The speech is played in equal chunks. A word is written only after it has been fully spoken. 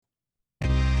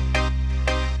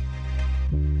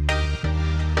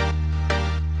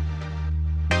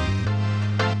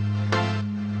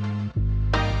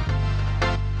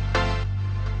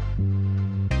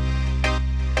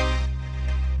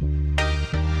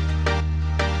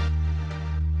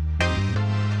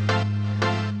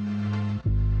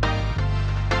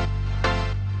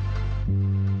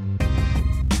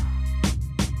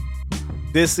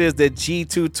This is the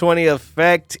G220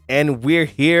 Effect, and we're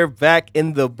here back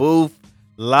in the booth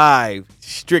live.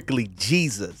 Strictly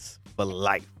Jesus for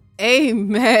life.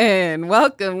 Amen.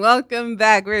 Welcome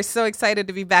back. We're so excited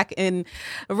to be back in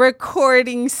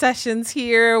recording sessions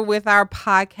here with our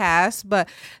podcast. But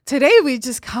today we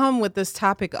just come with this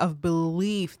topic of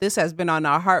belief. This has been on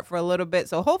our heart for a little bit.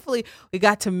 So hopefully we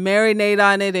got to marinate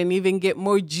on it and even get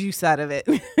more juice out of it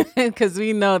because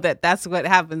we know that that's what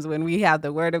happens when we have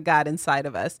the word of God inside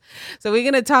of us. So we're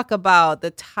going to talk about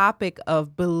the topic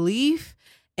of belief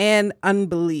and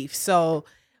unbelief. So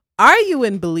are you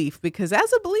in belief? Because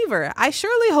as a believer, I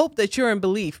surely hope that you're in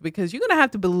belief because you're going to have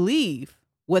to believe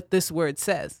what this word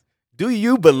says. Do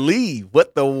you believe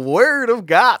what the word of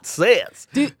God says?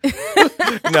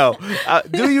 No.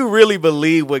 Do you really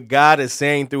believe what God is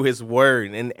saying through his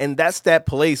word? And that's that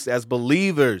place as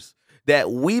believers that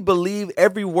we believe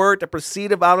every word that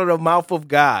proceedeth out of the mouth of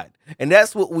God. And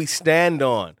that's what we stand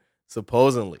on,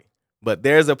 supposedly. But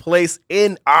there's a place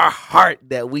in our heart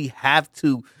that we have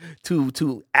to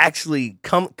actually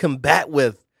combat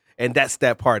with, and that's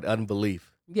that part,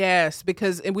 unbelief. Yes,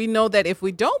 because we know that if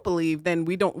we don't believe, then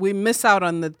we miss out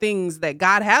on the things that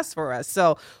God has for us.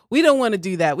 So we don't want to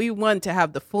do that. We want to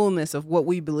have the fullness of what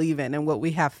we believe in and what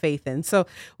we have faith in. So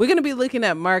we're going to be looking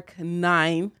at Mark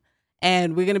 9.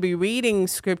 And we're going to be reading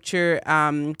scripture,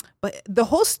 but the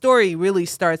whole story really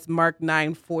starts Mark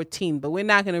 9:14. But we're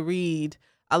not going to read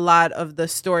a lot of the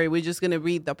story. We're just going to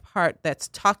read the part that's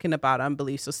talking about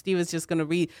unbelief. So Steve is just going to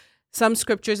read some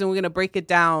scriptures and we're going to break it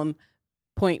down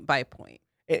point by point.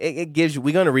 It gives you,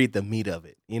 we're going to read the meat of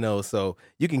it, so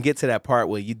you can get to that part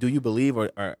where do you believe or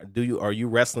are you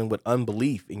wrestling with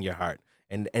unbelief in your heart?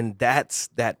 And that's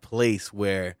that place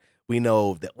where we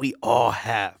know that we all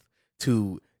have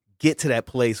to get to that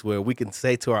place where we can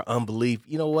say to our unbelief,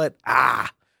 you know what?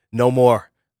 No more.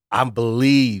 I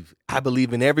believe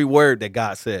in every word that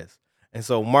God says. And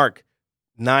so Mark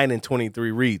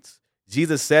 9:23 reads,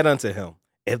 Jesus said unto him,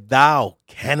 if thou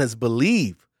canst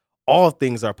believe, all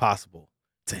things are possible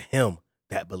to him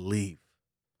that believe.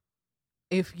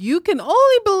 If you can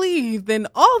only believe, then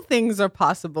all things are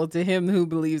possible to him who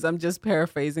believes. I'm just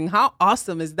paraphrasing. How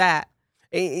awesome is that?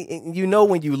 And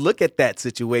when you look at that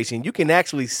situation, you can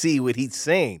actually see what he's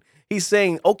saying. He's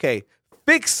saying, okay,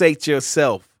 fixate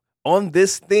yourself on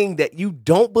this thing that you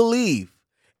don't believe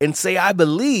and say, I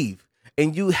believe.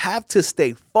 And you have to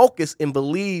stay focused and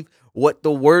believe what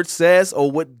the word says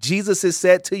or what Jesus has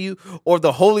said to you or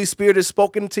the Holy Spirit has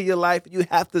spoken to your life. You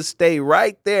have to stay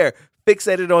right there,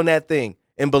 fixated on that thing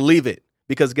and believe it.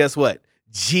 Because guess what?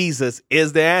 Jesus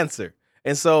is the answer.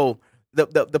 And so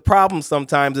the problem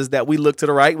sometimes is that we look to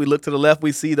the right, we look to the left,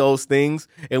 we see those things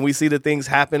and we see the things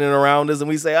happening around us and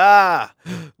we say,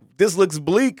 this looks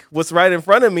bleak, what's right in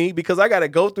front of me because I got to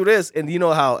go through this. And you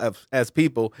know how as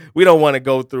people, we don't want to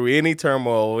go through any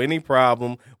turmoil, any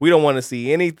problem. We don't want to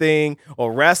see anything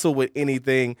or wrestle with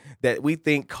anything that we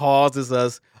think causes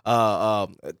us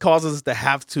to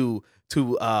have to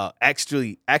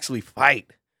actually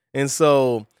fight. And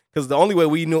so, because the only way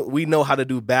we know how to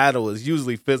do battle is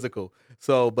usually physical.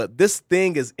 So, but this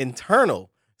thing is internal.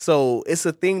 So it's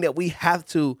a thing that we have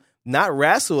to not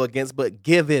wrestle against, but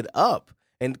give it up.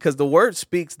 And because the word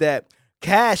speaks that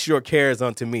cast your cares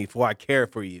unto me, for I care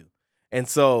for you. And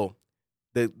so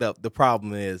the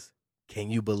problem is,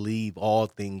 can you believe all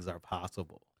things are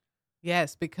possible?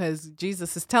 Yes, because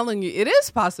Jesus is telling you it is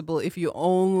possible if you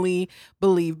only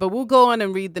believe. But we'll go on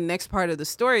and read the next part of the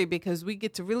story because we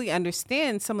get to really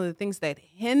understand some of the things that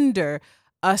hinder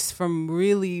us from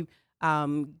really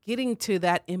getting to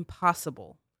that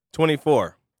impossible.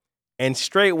 24. And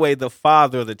straightway the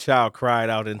father of the child cried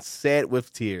out and said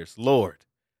with tears, Lord,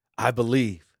 I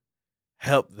believe.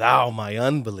 Help thou my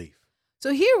unbelief.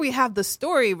 So here we have the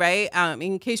story, right?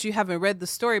 In case you haven't read the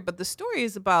story, but the story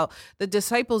is about the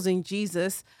disciples and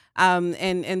Jesus,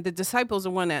 and the disciples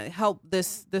want to help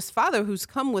this father who's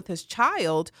come with his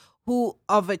child,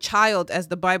 as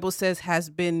the Bible says,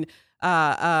 has been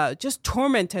just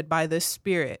tormented by this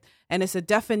spirit. And it's a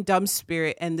deaf and dumb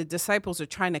spirit, and the disciples are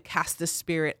trying to cast the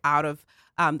spirit out of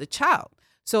the child.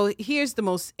 So here's the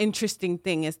most interesting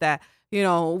thing is that,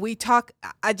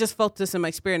 I just felt this in my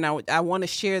spirit, and I want to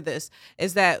share this,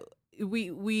 is that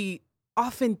we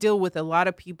often deal with a lot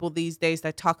of people these days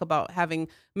that talk about having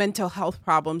mental health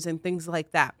problems and things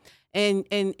like that.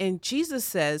 And Jesus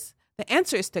says the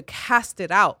answer is to cast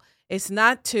it out. It's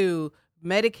not to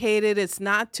medicate it. It's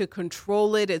not to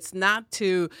control it. It's not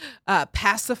to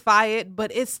pacify it,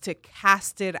 but it's to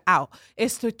cast it out.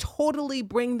 It's to totally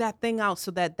bring that thing out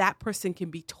so that that person can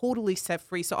be totally set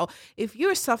free. So if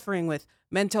you're suffering with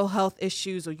mental health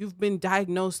issues, or you've been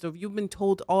diagnosed, or you've been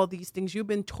told all these things, you've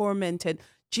been tormented,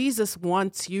 Jesus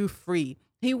wants you free.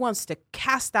 He wants to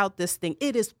cast out this thing.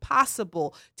 It is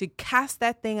possible to cast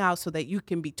that thing out so that you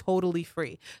can be totally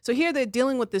free. So here they're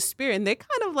dealing with this spirit, and they're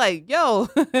kind of like, yo,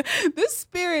 this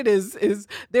spirit is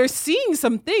they're seeing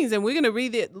some things, and we're going to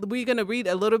read it. We're going to read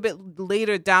a little bit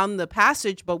later down the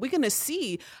passage, but we're going to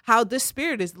see how this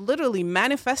spirit is literally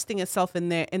manifesting itself in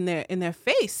their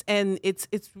face. And it's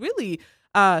really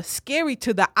scary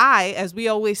to the eye. As we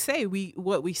always say,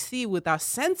 what we see with our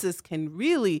senses can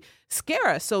really scare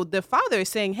us. So the father is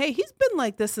saying, hey, he's been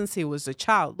like this since he was a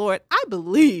child. Lord, I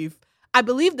believe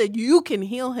that you can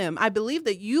heal him. I believe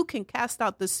that you can cast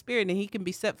out the spirit and he can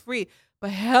be set free, but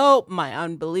help my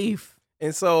unbelief.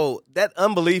 And so that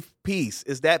unbelief piece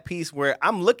is that piece where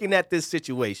I'm looking at this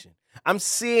situation. I'm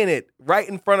seeing it right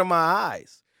in front of my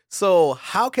eyes. So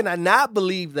how can I not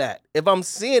believe that if I'm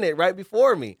seeing it right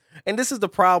before me? And this is the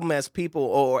problem as people,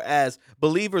 or as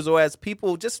believers, or as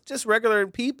people, just regular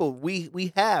people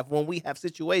we have when we have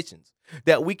situations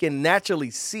that we can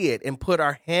naturally see it and put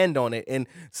our hand on it and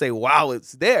say, wow,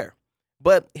 it's there.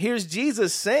 But here's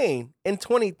Jesus saying in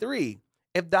 23,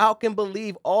 if thou can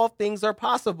believe, all things are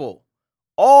possible.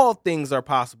 All things are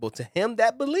possible to him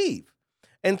that believe.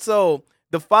 And so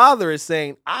the father is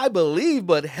saying, I believe,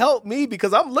 but help me,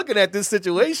 because I'm looking at this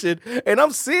situation and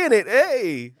I'm seeing it.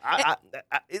 Hey,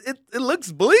 it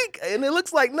looks bleak and it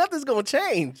looks like nothing's going to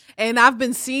change. And I've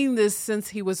been seeing this since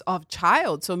he was a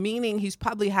child. So meaning he's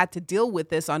probably had to deal with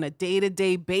this on a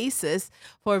day-to-day basis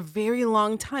for a very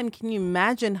long time. Can you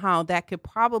imagine how that could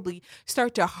probably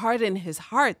start to harden his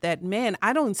heart that, man,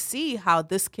 I don't see how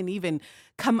this can even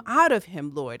come out of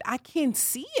him, Lord. I can't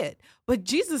see it. But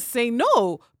Jesus saying,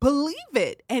 no, believe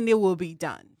it and it will be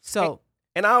done. So,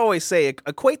 and I always say,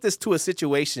 equate this to a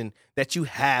situation that you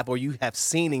have or you have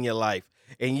seen in your life.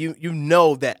 And you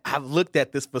know that I've looked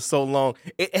at this for so long.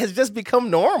 It has just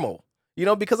become normal,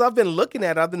 because I've been looking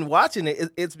at it, I've been watching it.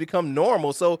 It's become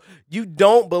normal. So you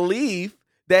don't believe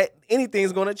that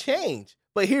anything's going to change.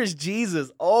 But here's Jesus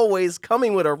always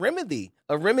coming with a remedy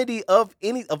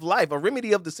of life, a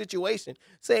remedy of the situation,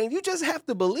 saying you just have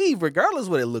to believe regardless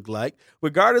what it looked like,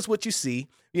 regardless what you see,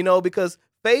 because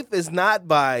faith is not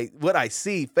by what I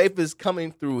see. Faith is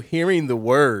coming through hearing the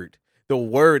word,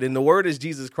 and the word is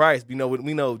Jesus Christ. We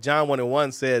know John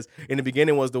 1:1 says, in the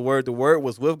beginning was the word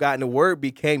was with God, and the word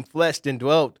became flesh and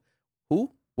dwelt.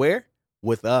 Who? Where?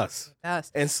 With us.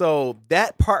 And so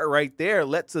that part right there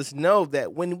lets us know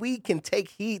that when we can take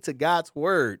heed to God's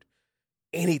word,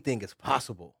 anything is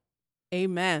possible.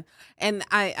 Amen. And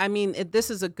I mean,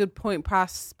 this is a good point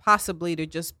possibly to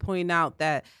just point out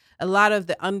that a lot of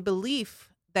the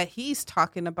unbelief that he's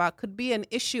talking about could be an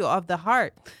issue of the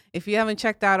heart. If you haven't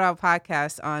checked out our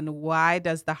podcast on why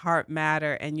does the heart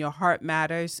matter and your heart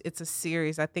matters, it's a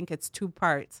series. I think it's 2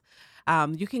 parts.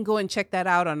 You can go and check that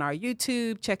out on our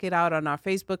YouTube, check it out on our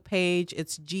Facebook page.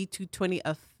 It's G220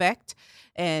 Effect,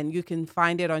 and you can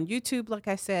find it on YouTube, like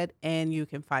I said, and you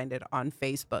can find it on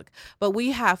Facebook. But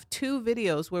we have 2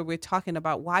 videos where we're talking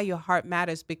about why your heart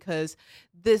matters, because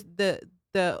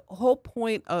the whole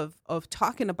point of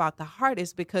talking about the heart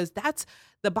is because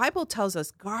the Bible tells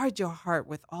us, guard your heart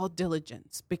with all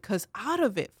diligence, because out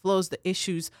of it flows the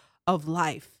issues of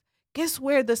life. Guess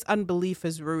where this unbelief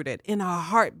is rooted? In our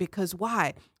heart. Because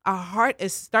why? Our heart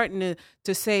is starting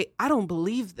to say, I don't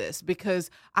believe this because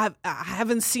I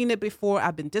haven't seen it before.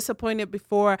 I've been disappointed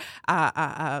before.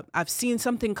 I've seen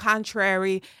something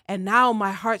contrary. And now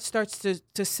my heart starts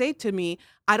to say to me,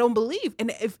 I don't believe.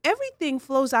 And if everything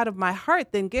flows out of my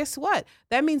heart, then guess what?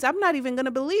 That means I'm not even going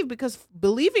to believe, because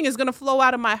believing is going to flow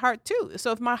out of my heart too.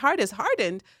 So if my heart is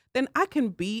hardened, then I can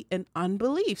be in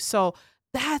unbelief. So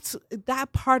that's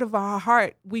that part of our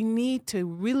heart. We need to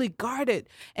really guard it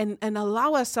and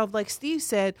allow ourselves, like Steve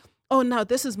said, oh, now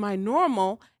this is my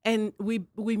normal. And we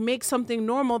make something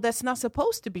normal that's not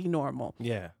supposed to be normal.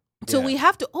 Yeah. So we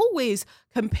have to always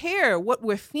compare what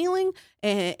we're feeling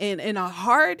in our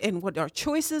heart and what our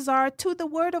choices are to the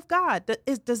word of God.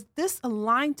 Does this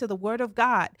align to the word of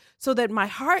God, so that my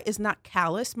heart is not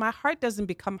callous? My heart doesn't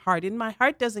become hardened. My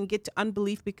heart doesn't get to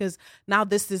unbelief because now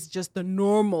this is just the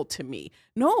normal to me.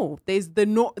 No, there's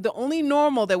the only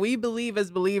normal that we believe as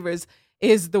believers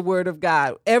is the word of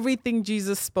God. Everything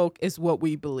Jesus spoke is what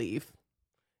we believe.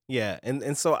 Yeah.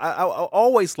 And so I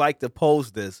always like to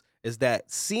pose this, is that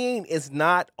seeing is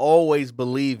not always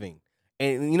believing.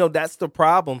 And, that's the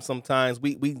problem sometimes.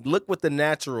 We look with the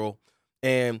natural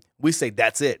and we say,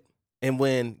 that's it. And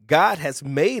when God has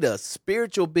made us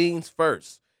spiritual beings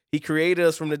first, He created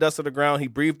us from the dust of the ground. He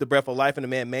breathed the breath of life into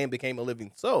man. Man became a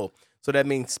living soul. So that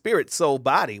means spirit, soul,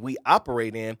 body we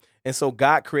operate in. And so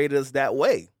God created us that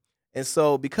way. And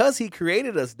so because he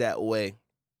created us that way,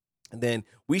 then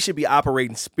we should be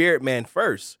operating spirit man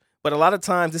first. But a lot of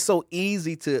times it's so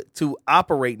easy to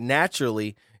operate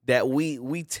naturally that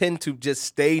we tend to just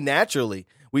stay naturally.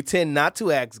 We tend not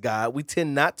to ask God. We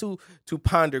tend not to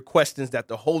ponder questions that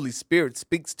the Holy Spirit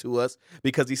speaks to us,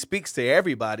 because he speaks to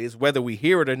everybody, is whether we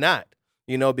hear it or not,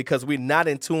 because we're not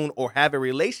in tune or have a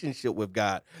relationship with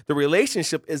God. The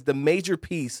relationship is the major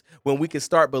piece when we can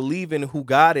start believing who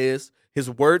God is, his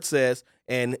word says,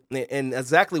 and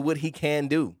exactly what he can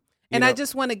do. And I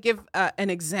just want to give an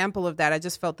example of that. I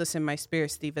just felt this in my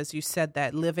spirit, Steve, as you said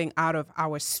that, living out of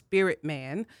our spirit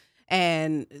man.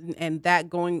 And that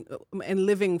going and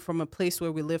living from a place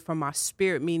where we live from our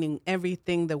spirit, meaning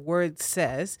everything the word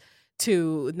says,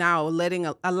 to now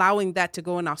allowing that to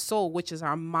go in our soul, which is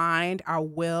our mind, our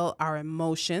will, our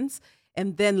emotions,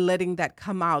 and then letting that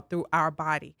come out through our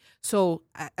body. So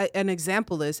an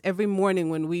example is every morning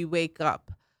when we wake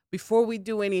up, before we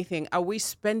do anything, are we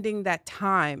spending that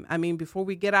time? I mean, before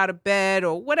we get out of bed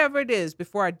or whatever it is,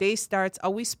 before our day starts,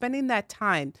 are we spending that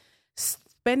time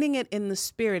spending it in the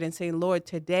spirit and saying, Lord,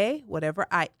 today, whatever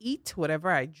I eat,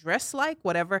 whatever I dress like,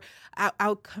 whatever,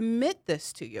 I'll commit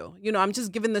this to you. I'm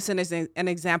just giving this as an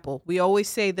example. We always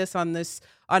say this on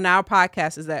our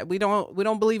podcast, is that we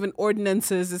don't believe in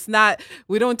ordinances. It's not,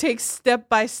 we don't take step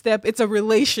by step. It's a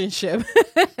relationship.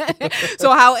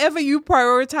 So however you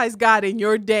prioritize God in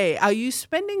your day, are you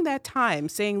spending that time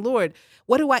saying, Lord,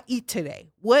 what do I eat today?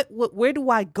 Where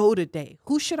do I go today?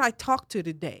 Who should I talk to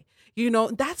today?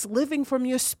 That's living from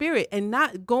your spirit and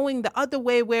not going the other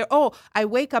way where, I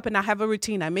wake up and I have a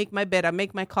routine. I make my bed, I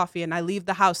make my coffee, and I leave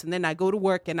the house, and then I go to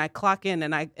work and I clock in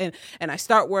and I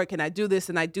start work and I do this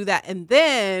and I do that. And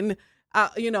then,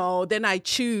 then I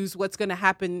choose what's going to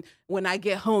happen when I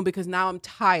get home, because now I'm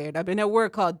tired. I've been at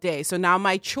work all day. So now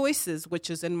my choices, which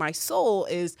is in my soul,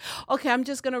 is, okay, I'm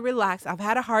just going to relax. I've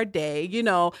had a hard day,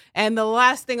 and the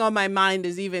last thing on my mind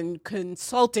is even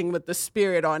consulting with the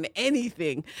spirit on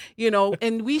anything,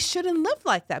 and we shouldn't live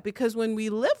like that, because when we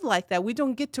live like that, we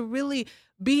don't get to really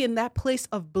be in that place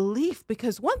of belief,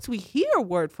 because once we hear a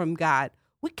word from God,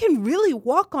 we can really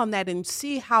walk on that and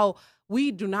see how we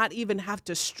do not even have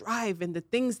to strive, and the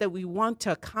things that we want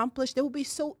to accomplish, they will be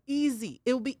so easy.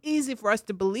 It will be easy for us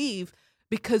to believe,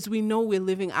 because we know we're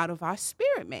living out of our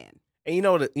spirit man. And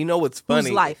you know what's funny?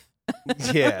 Whose life?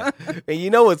 Yeah.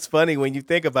 And what's funny when you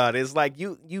think about it? It's like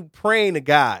you praying to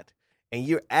God and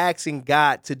you're asking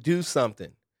God to do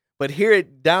something. But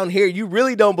down here, you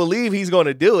really don't believe he's going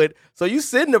to do it. So you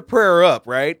send the prayer up,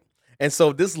 right? And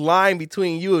so this line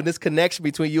between you and this connection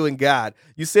between you and God,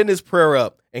 you send this prayer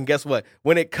up. And guess what?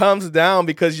 When it comes down,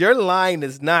 because your line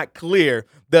is not clear,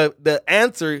 the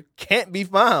answer can't be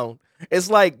found. It's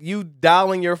like you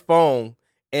dialing your phone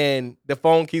and the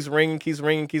phone keeps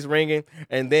ringing.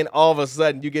 And then all of a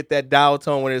sudden you get that dial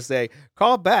tone where they say,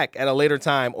 call back at a later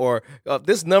time, or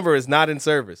this number is not in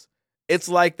service. It's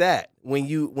like that when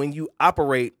you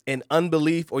operate in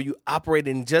unbelief, or you operate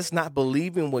in just not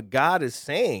believing what God is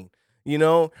saying.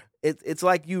 It's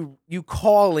like you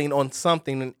calling on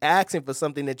something and asking for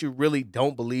something that you really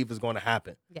don't believe is going to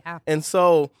happen. Yeah. And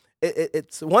so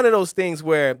it's one of those things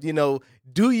where,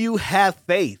 do you have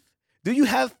faith? Do you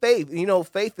have faith?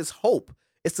 Faith is hope.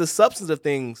 It's the substance of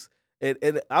things.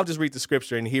 And I'll just read the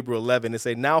scripture in Hebrew 11. It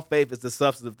say, now faith is the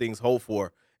substance of things hoped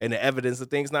for and the evidence of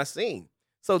things not seen.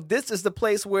 So this is the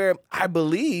place where I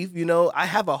believe, I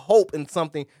have a hope in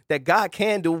something that God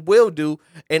can do, will do,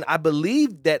 and I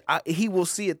believe that he will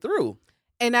see it through.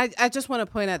 And I just want to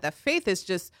point out that faith is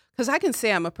just, because I can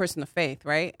say I'm a person of faith,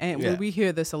 right? And when we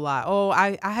hear this a lot,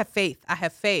 I have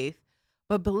faith.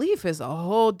 But belief is a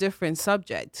whole different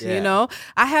subject, I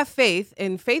have faith,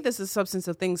 and faith is the substance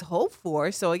of things hoped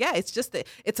for. So yeah, it's just,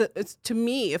 it's to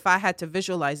me, if I had to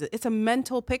visualize it, it's a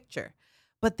mental picture.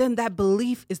 But then that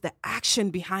belief is the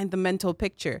action behind the mental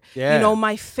picture. Yeah.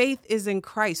 My faith is in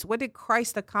Christ. What did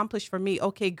Christ accomplish for me?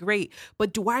 Okay, great.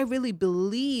 But do I really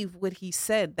believe what he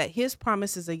said, that his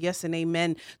promise is a yes and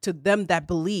amen to them that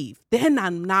believe? Then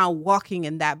I'm now walking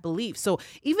in that belief. So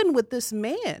even with this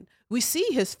man, we see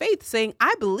his faith saying,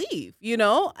 I believe,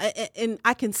 and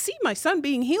I can see my son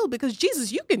being healed because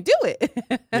Jesus, you can do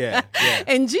it. Yeah.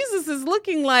 And Jesus is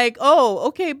looking like, oh,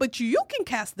 okay, but you can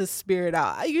cast this spirit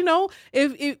out.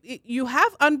 If you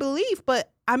have unbelief,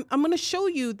 but I'm going to show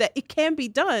you that it can be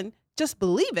done. Just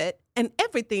believe it, and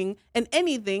everything and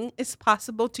anything is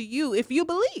possible to you if you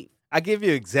believe. I give you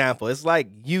an example. It's like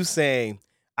you saying,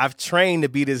 I've trained to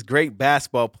be this great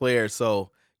basketball player, so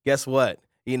guess what?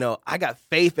 I got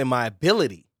faith in my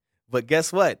ability. But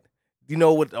guess what?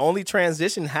 What the only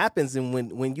transition happens and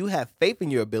when you have faith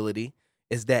in your ability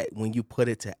is that when you put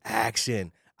it to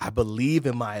action. I believe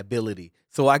in my ability.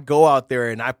 So I go out there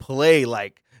and I play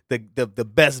like the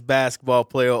best basketball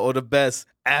player or the best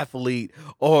athlete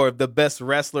or the best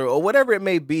wrestler or whatever it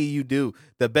may be you do,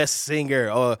 the best singer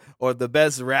or the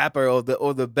best rapper or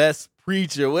the best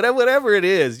preacher, whatever it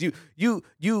is.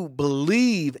 You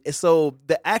believe, and so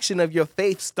the action of your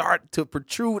faith start to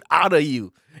protrude out of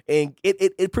you. And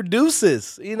it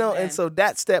produces, and so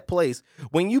that's that place.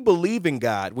 When you believe in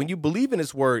God, when you believe in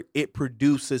his word, it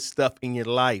produces stuff in your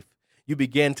life. You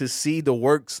begin to see the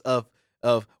works of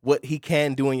what he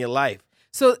can do in your life.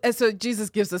 So Jesus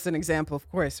gives us an example, of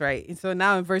course, right? And so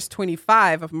now in verse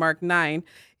 25 of Mark 9,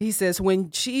 he says,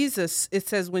 when Jesus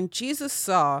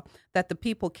saw that the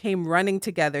people came running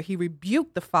together, he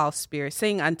rebuked the foul spirit,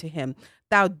 saying unto him,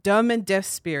 Thou dumb and deaf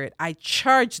spirit, I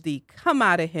charge thee, come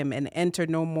out of him and enter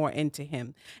no more into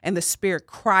him. And the spirit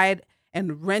cried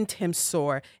and rent him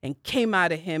sore and came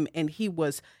out of him, and he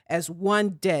was as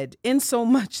one dead,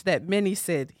 insomuch that many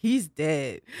said, He's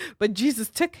dead. But Jesus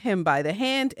took him by the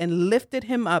hand and lifted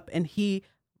him up, and he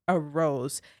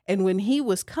arose. And when he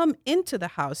was come into the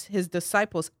house, his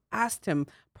disciples asked him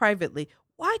privately,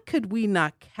 Why could we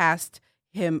not cast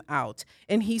him out?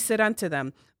 And he said unto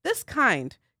them, This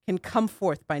kind can come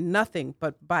forth by nothing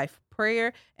but by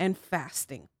prayer and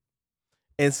fasting.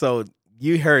 And so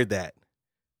you heard that.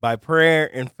 By prayer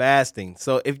and fasting.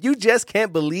 So if you just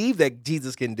can't believe that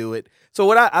Jesus can do it. So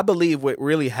what I believe what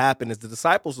really happened is the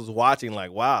disciples was watching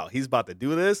like, wow, he's about to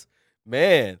do this.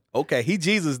 Man, okay, he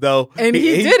Jesus though. And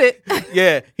he did it.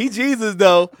 Yeah, he Jesus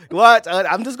though. Watch,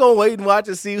 I'm just going to wait and watch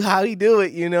and see how he do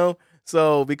it,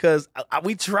 So because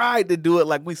we tried to do it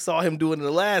like we saw him do it in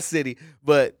the last city,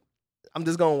 but I'm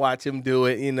just going to watch him do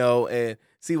it, and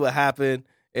see what happened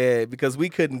because we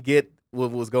couldn't get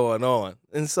what was going on.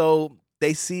 And so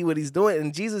they see what he's doing,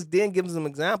 and Jesus then gives them an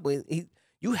example.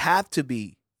 You have to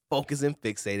be focused and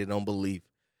fixated on belief.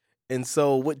 And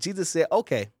so what Jesus said,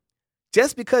 okay,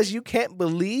 just because you can't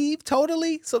believe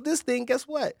totally, so this thing, guess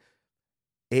what?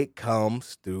 It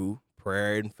comes through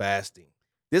prayer and fasting.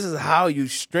 This is how you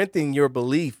strengthen your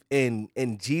belief in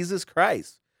Jesus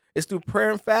Christ. It's through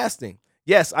prayer and fasting.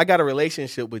 Yes, I got a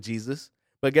relationship with Jesus.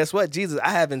 But guess what, Jesus, I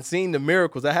haven't seen the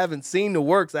miracles. I haven't seen the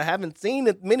works. I haven't seen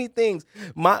many things.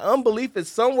 My unbelief is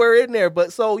somewhere in there.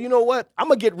 But so you know what? I'm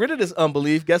going to get rid of this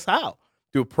unbelief. Guess how?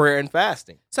 Through prayer and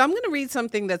fasting. So I'm going to read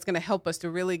something that's going to help us to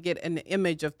really get an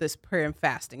image of this prayer and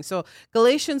fasting. So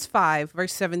Galatians 5,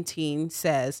 verse 17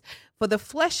 says, For the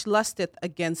flesh lusteth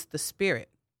against the spirit,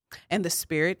 and the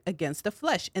spirit against the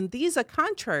flesh. And these are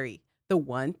contrary, the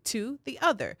one to the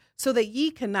other, so that ye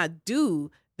cannot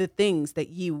do the things that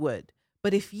ye would.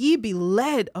 But if ye be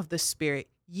led of the Spirit,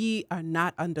 ye are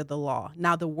not under the law.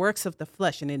 Now the works of the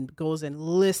flesh, and it goes and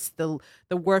lists the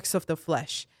works of the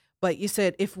flesh. But you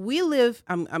said, if we live,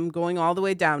 I'm going all the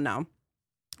way down now.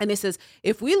 And it says,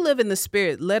 if we live in the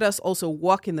Spirit, let us also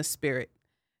walk in the Spirit.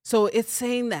 So it's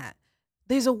saying that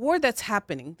there's a war that's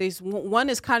happening. One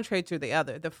is contrary to the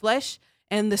other, the flesh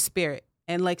and the Spirit.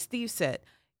 And like Steve said,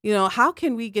 how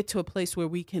can we get to a place where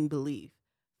we can believe?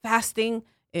 Fasting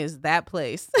is that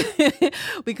place.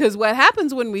 Because what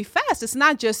happens when we fast, it's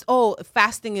not just,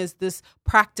 fasting is this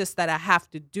practice that I have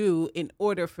to do in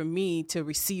order for me to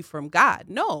receive from God.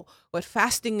 No, what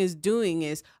fasting is doing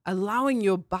is allowing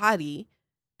your body,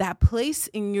 that place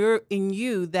in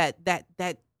you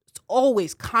that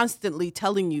always constantly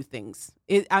telling you things.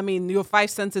 Your five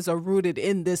senses are rooted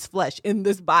in this flesh, in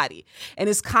this body. And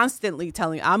it's constantly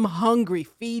telling you, I'm hungry,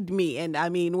 feed me. And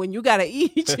when you got to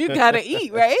eat, you got to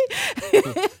eat, right?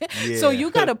 Yeah. So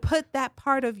you got to put that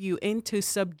part of you into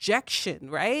subjection,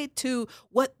 right? To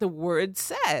what the word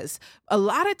says. A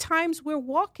lot of times we're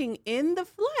walking in the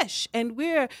flesh and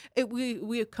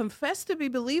we confess to be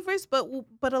believers, but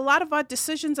a lot of our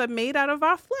decisions are made out of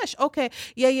our flesh. Okay.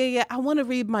 Yeah. I want to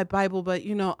read my Bible, but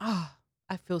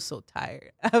I feel so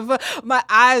tired. My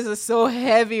eyes are so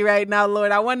heavy right now,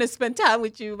 Lord. I want to spend time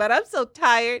with you, but I'm so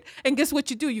tired. And guess what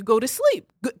you do? You go to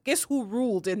sleep. Guess who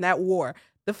ruled in that war?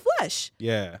 The flesh.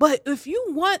 Yeah. But if you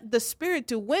want the Spirit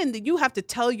to win, then you have to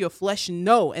tell your flesh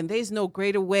no. And there's no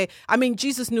greater way.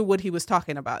 Jesus knew what he was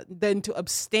talking about than to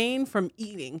abstain from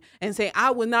eating and say,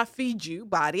 I will not feed you,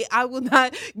 body. I will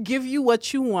not give you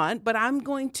what you want, but I'm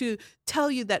going to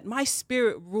tell you that my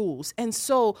spirit rules. And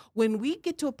so when we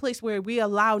get to a place where we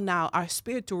allow now our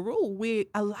spirit to rule, we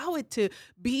allow it to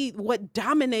be what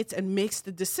dominates and makes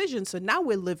the decision. So now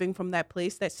we're living from that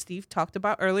place that Steve talked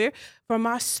about earlier, from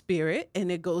our spirit,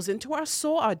 and it goes into our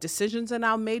soul. Our decisions are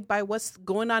now made by what's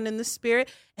going on in the spirit.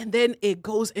 And then it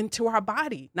goes into our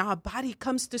body. Now our body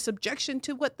comes to subjection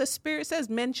to what the spirit says.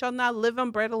 Men shall not live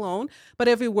on bread alone, but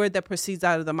every word that proceeds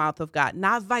out of the mouth of God.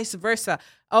 Not vice versa.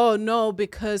 Oh no,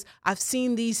 because I've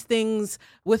seen these things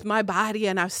with my body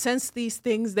and I've sensed these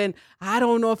things, then I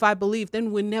don't know if I believe.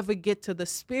 Then we never get to the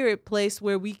spirit place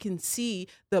where we can see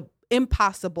the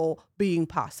impossible being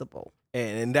possible.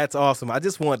 And that's awesome. I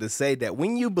just wanted to say that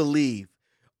when you believe,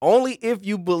 only if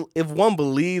one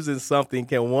believes in something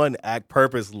can one act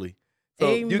purposely. So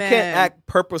Amen. You can't act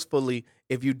purposefully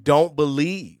if you don't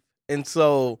believe. And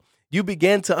so you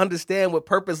begin to understand what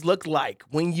purpose looks like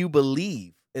when you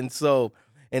believe. And so,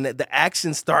 and the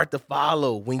actions start to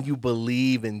follow when you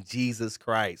believe in Jesus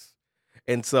Christ.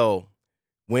 And so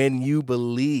when you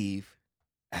believe,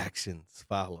 actions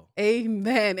follow.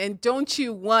 Amen. And don't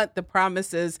you want the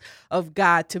promises of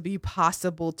God to be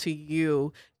possible to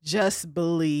you? Just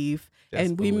believe.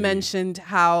 And we mentioned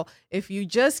how if you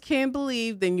just can't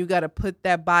believe, then you got to put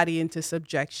that body into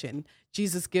subjection.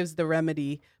 Jesus gives the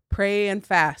remedy. Pray and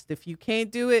fast. If you can't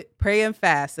do it, pray and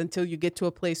fast until you get to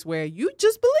a place where you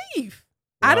just believe.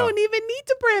 Wow. I don't even need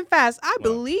to pray and fast. I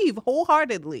believe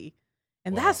wholeheartedly.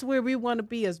 And that's where we want to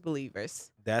be as believers.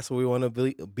 That's where we want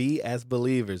to be as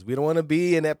believers. We don't want to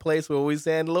be in that place where we're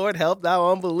saying, Lord, help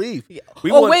thou unbelief. Yeah.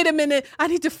 Wait a minute. I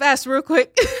need to fast real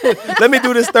quick. Let me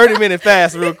do this 30-minute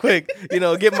fast real quick.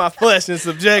 Get my flesh in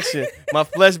subjection. My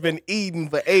flesh been eating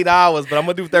for 8 hours, but I'm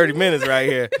going to do 30 minutes right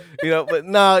here. But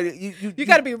no. You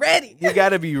got to be ready. You got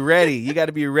to be ready. You got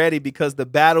to be ready because the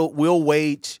battle will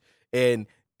wage and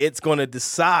it's going to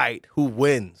decide who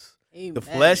wins. Amen. The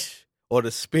flesh or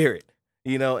the spirit.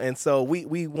 And so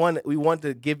we want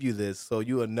to give you this so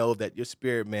you will know that your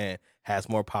spirit man has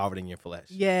more power than your flesh.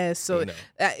 Yes. So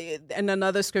in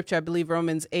another scripture, I believe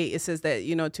Romans 8, it says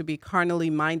that, to be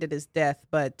carnally minded is death,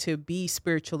 but to be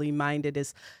spiritually minded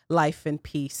is life and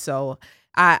peace. So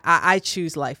I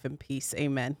choose life and peace.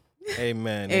 Amen.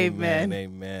 Amen. Amen.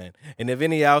 Amen. And if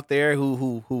any out there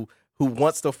who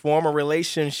wants to form a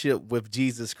relationship with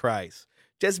Jesus Christ,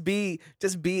 Just be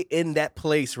in that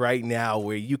place right now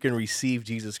where you can receive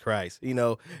Jesus Christ,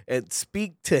 and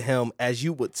speak to him as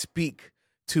you would speak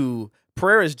to.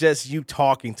 Prayer is just you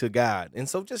talking to God. And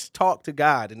so just talk to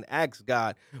God and ask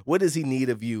God, what does he need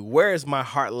of you? Where is my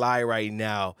heart lie right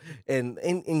now?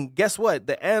 And guess what?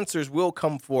 The answers will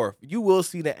come forth. You will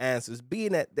see the answers. Be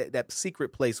in that secret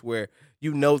place where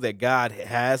you know that God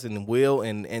has and will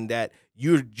and that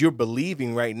you're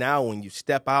believing right now when you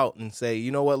step out and say, you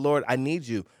know what, Lord, I need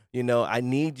you. I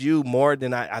need you more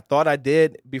than I thought I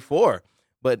did before.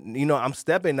 But, I'm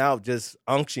stepping out just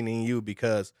unctioning you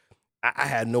because I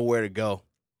had nowhere to go.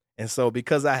 And so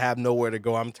because I have nowhere to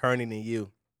go, I'm turning to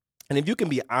you. And if you can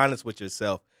be honest with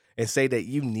yourself and say that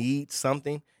you need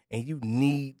something and you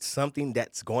need something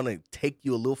that's going to take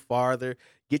you a little farther,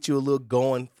 get you a little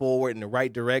going forward in the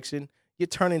right direction, you're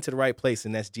turning to the right place,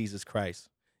 and that's Jesus Christ.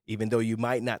 Even though you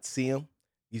might not see him,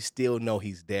 you still know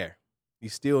he's there. You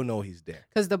still know he's there.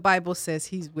 Because the Bible says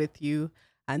he's with you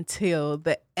until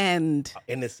the end.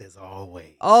 And it says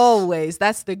always. Always.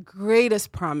 That's the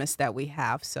greatest promise that we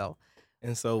have.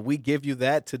 And so we give you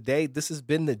that today. This has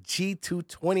been the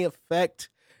G220 Effect,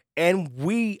 and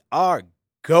we are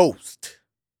Ghost.